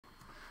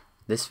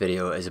This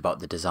video is about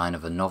the design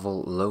of a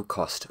novel,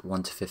 low-cost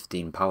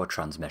 1:15 power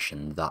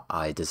transmission that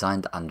I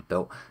designed and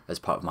built as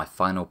part of my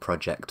final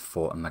project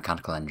for a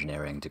mechanical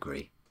engineering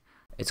degree.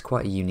 It's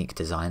quite a unique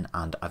design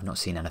and I've not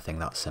seen anything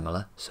that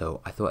similar,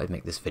 so I thought I'd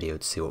make this video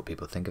to see what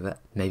people think of it.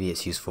 Maybe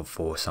it's useful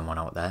for someone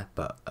out there,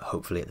 but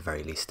hopefully at the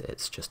very least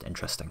it's just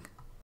interesting.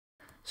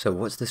 So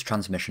what's this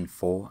transmission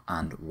for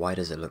and why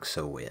does it look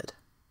so weird?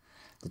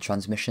 The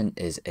transmission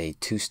is a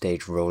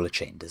two-stage roller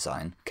chain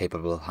design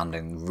capable of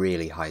handling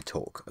really high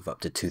torque of up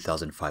to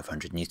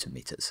 2,500 Newton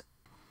meters.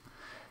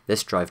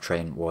 This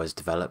drivetrain was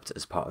developed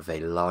as part of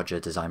a larger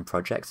design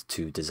project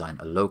to design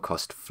a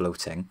low-cost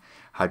floating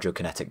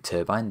hydrokinetic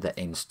turbine that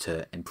aims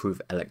to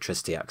improve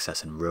electricity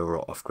access in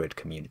rural off-grid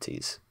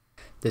communities.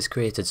 This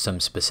created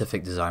some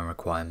specific design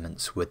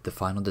requirements, with the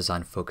final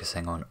design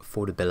focusing on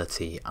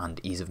affordability and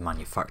ease of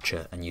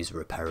manufacture and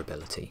user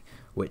repairability,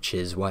 which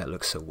is why it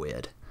looks so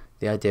weird.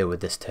 The idea with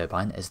this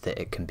turbine is that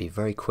it can be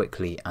very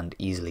quickly and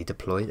easily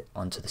deployed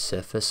onto the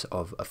surface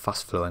of a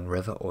fast-flowing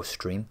river or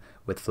stream,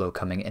 with flow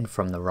coming in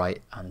from the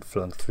right and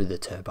flowing through the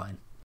turbine.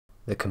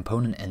 The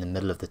component in the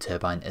middle of the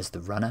turbine is the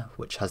runner,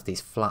 which has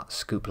these flat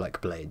scoop-like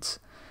blades.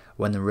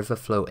 When the river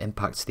flow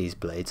impacts these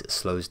blades, it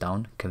slows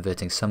down,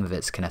 converting some of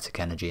its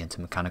kinetic energy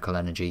into mechanical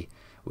energy,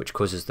 which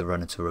causes the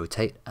runner to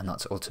rotate, and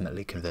that's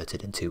ultimately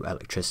converted into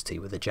electricity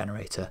with a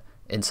generator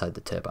inside the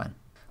turbine.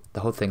 The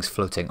whole thing's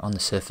floating on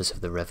the surface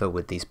of the river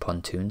with these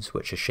pontoons,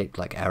 which are shaped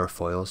like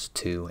aerofoils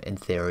to, in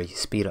theory,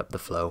 speed up the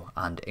flow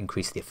and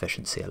increase the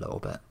efficiency a little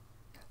bit.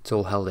 It's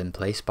all held in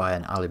place by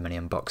an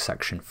aluminium box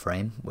section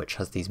frame, which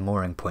has these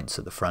mooring points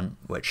at the front,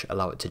 which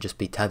allow it to just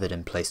be tethered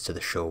in place to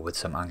the shore with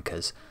some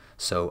anchors.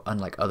 So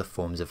unlike other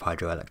forms of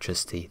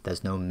hydroelectricity,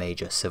 there's no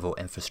major civil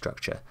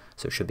infrastructure,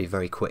 so it should be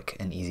very quick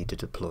and easy to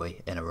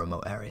deploy in a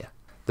remote area.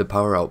 The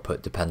power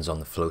output depends on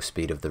the flow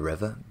speed of the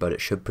river, but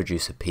it should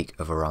produce a peak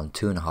of around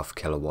 2.5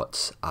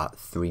 kilowatts at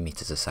 3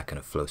 meters a second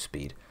of flow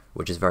speed,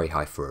 which is very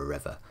high for a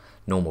river.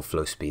 Normal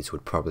flow speeds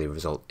would probably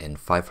result in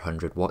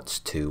 500 watts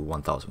to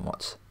 1000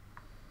 watts.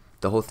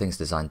 The whole thing's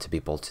designed to be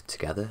bolted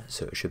together,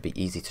 so it should be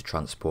easy to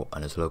transport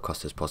and as low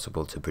cost as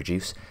possible to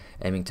produce,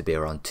 aiming to be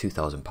around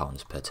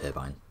 £2,000 per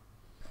turbine.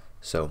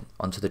 So,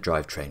 onto the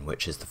drivetrain,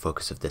 which is the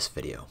focus of this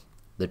video.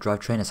 The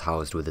drivetrain is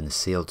housed within the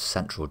sealed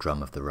central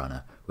drum of the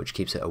runner, which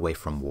keeps it away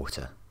from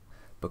water.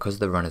 Because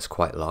the runner is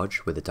quite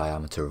large, with a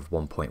diameter of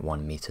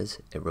 1.1 meters,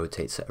 it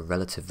rotates at a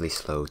relatively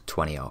slow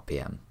 20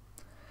 RPM.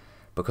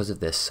 Because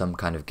of this, some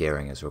kind of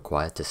gearing is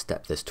required to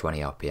step this 20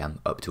 RPM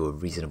up to a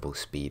reasonable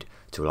speed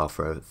to allow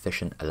for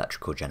efficient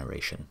electrical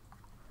generation.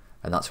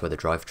 And that's where the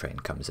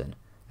drivetrain comes in.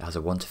 It has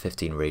a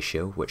 1:15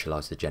 ratio, which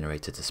allows the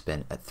generator to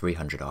spin at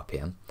 300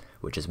 RPM,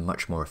 which is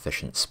much more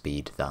efficient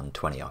speed than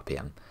 20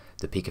 RPM.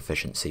 The peak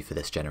efficiency for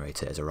this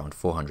generator is around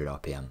 400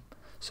 RPM,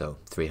 so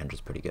 300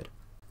 is pretty good.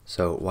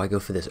 So why go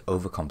for this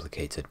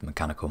overcomplicated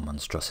mechanical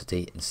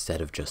monstrosity instead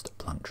of just a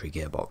planetary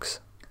gearbox?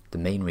 The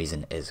main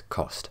reason is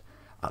cost.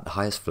 At the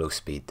highest flow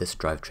speed, this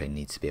drivetrain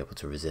needs to be able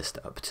to resist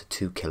up to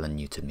 2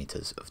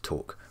 kilonewton-meters of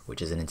torque,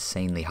 which is an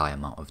insanely high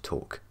amount of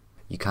torque.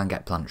 You can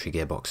get planetary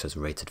gearboxes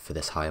rated for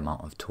this high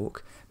amount of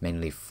torque,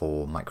 mainly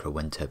for micro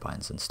wind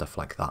turbines and stuff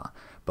like that,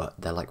 but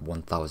they're like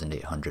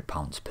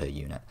 £1,800 per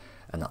unit,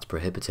 and that's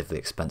prohibitively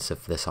expensive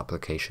for this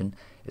application.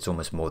 It's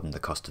almost more than the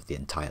cost of the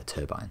entire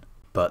turbine.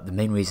 But the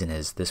main reason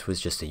is this was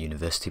just a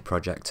university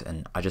project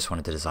and I just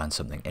wanted to design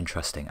something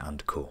interesting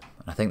and cool,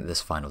 and I think that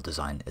this final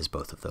design is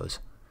both of those.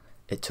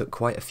 It took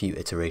quite a few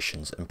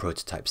iterations and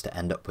prototypes to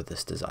end up with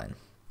this design.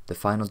 The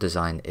final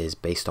design is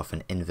based off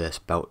an inverse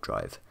belt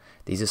drive.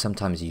 These are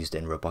sometimes used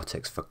in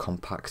robotics for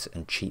compact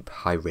and cheap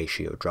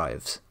high-ratio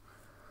drives.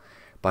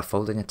 By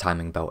folding a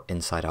timing belt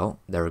inside out,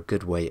 they're a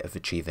good way of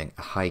achieving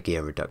a high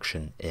gear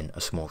reduction in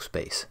a small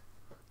space.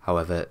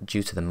 However,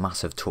 due to the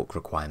massive torque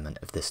requirement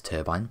of this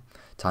turbine,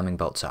 timing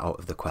belts are out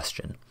of the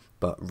question,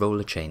 but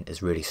roller chain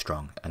is really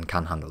strong and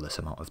can handle this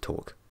amount of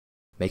torque.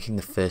 Making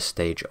the first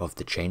stage of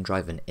the chain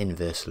drive an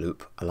inverse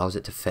loop allows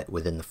it to fit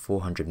within the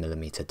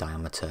 400mm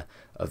diameter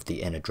of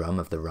the inner drum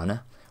of the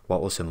runner, while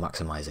also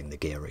maximising the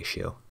gear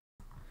ratio.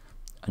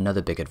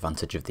 Another big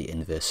advantage of the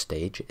inverse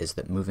stage is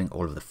that moving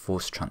all of the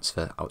force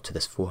transfer out to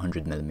this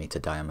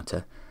 400mm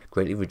diameter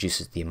greatly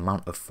reduces the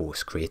amount of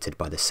force created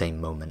by the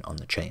same moment on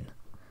the chain.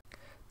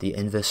 The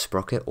inverse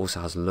sprocket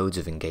also has loads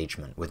of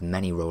engagement with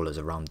many rollers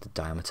around the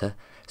diameter,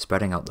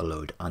 spreading out the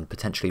load and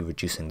potentially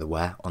reducing the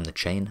wear on the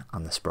chain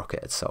and the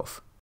sprocket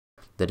itself.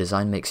 The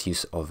design makes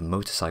use of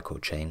motorcycle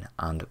chain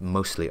and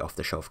mostly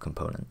off-the-shelf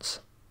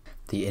components.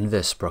 The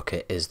inverse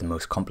sprocket is the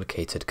most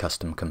complicated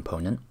custom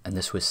component, and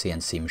this was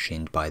CNC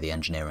machined by the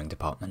engineering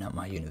department at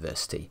my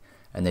university,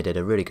 and they did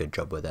a really good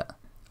job with it.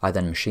 I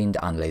then machined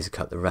and laser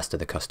cut the rest of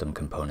the custom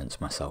components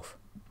myself.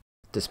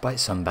 Despite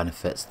some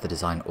benefits, the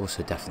design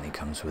also definitely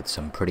comes with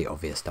some pretty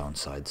obvious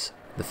downsides.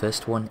 The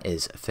first one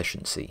is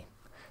efficiency.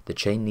 The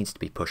chain needs to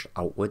be pushed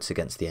outwards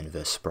against the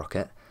inverse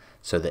sprocket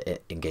so that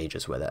it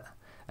engages with it,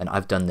 and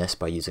I've done this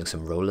by using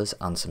some rollers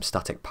and some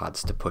static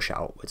pads to push it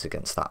outwards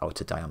against that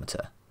outer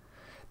diameter.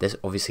 This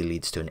obviously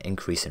leads to an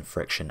increase in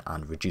friction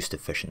and reduced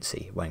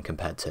efficiency when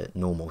compared to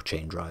normal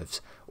chain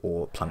drives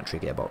or planetary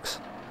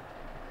gearbox.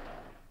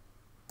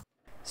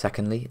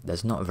 Secondly,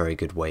 there's not a very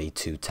good way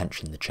to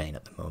tension the chain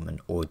at the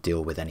moment or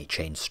deal with any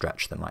chain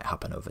stretch that might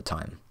happen over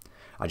time.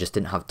 I just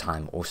didn't have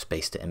time or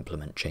space to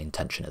implement chain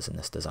tensioners in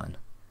this design.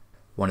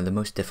 One of the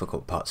most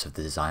difficult parts of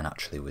the design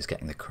actually was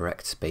getting the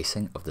correct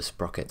spacing of the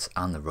sprockets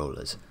and the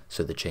rollers,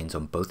 so the chains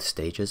on both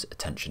stages are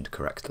tensioned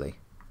correctly.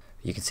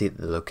 You can see that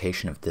the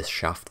location of this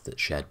shaft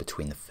that's shared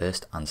between the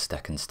first and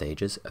second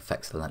stages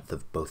affects the length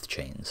of both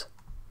chains.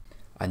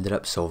 I ended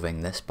up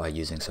solving this by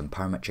using some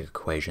parametric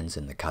equations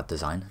in the CAD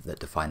design that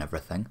define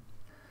everything,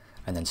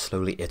 and then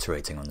slowly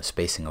iterating on the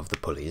spacing of the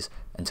pulleys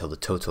until the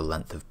total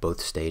length of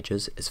both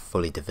stages is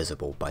fully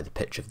divisible by the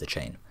pitch of the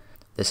chain.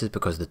 This is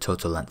because the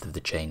total length of the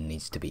chain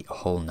needs to be a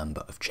whole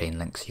number of chain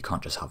links. You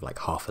can't just have like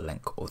half a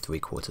link or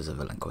 3/4 of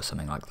a link or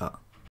something like that.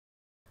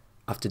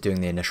 After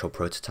doing the initial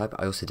prototype,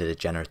 I also did a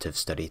generative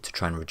study to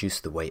try and reduce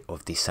the weight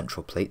of the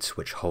central plates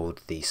which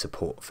hold the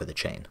support for the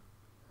chain.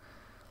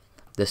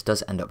 This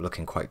does end up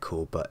looking quite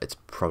cool, but it's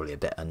probably a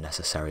bit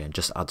unnecessary and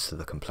just adds to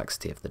the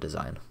complexity of the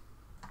design.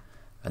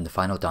 And the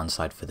final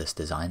downside for this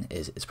design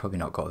is it's probably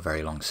not got a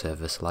very long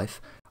service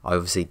life. I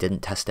obviously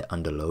didn't test it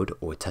under load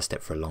or test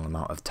it for a long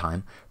amount of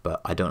time,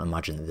 but I don't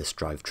imagine that this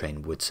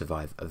drivetrain would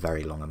survive a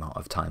very long amount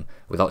of time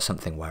without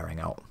something wearing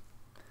out.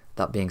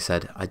 That being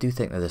said, I do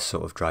think that this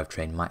sort of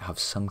drivetrain might have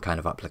some kind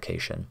of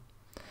application.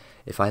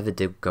 If I ever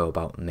did go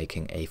about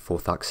making a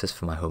 4th axis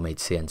for my homemade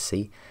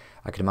CNC,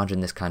 I could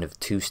imagine this kind of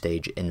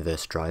 2-stage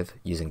inverse drive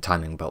using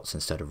timing belts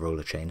instead of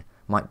roller chain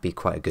might be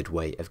quite a good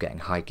way of getting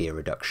high gear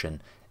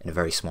reduction in a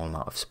very small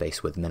amount of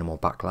space with minimal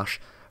backlash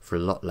for a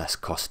lot less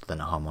cost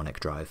than a harmonic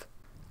drive.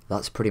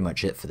 That's pretty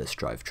much it for this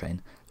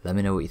drivetrain. Let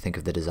me know what you think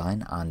of the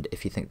design and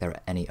if you think there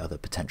are any other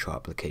potential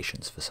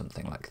applications for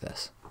something like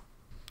this.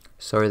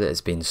 Sorry that it's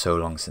been so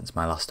long since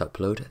my last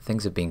upload.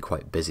 Things have been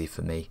quite busy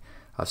for me.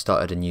 I've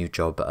started a new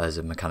job as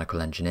a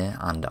mechanical engineer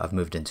and I've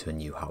moved into a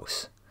new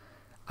house.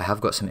 I have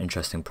got some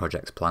interesting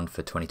projects planned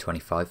for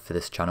 2025 for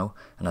this channel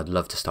and I'd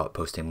love to start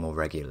posting more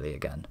regularly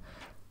again.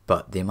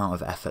 But the amount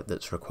of effort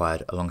that's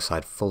required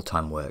alongside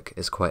full-time work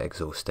is quite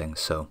exhausting,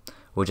 so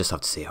we'll just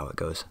have to see how it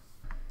goes.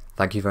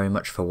 Thank you very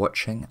much for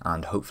watching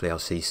and hopefully I'll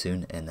see you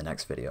soon in the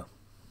next video.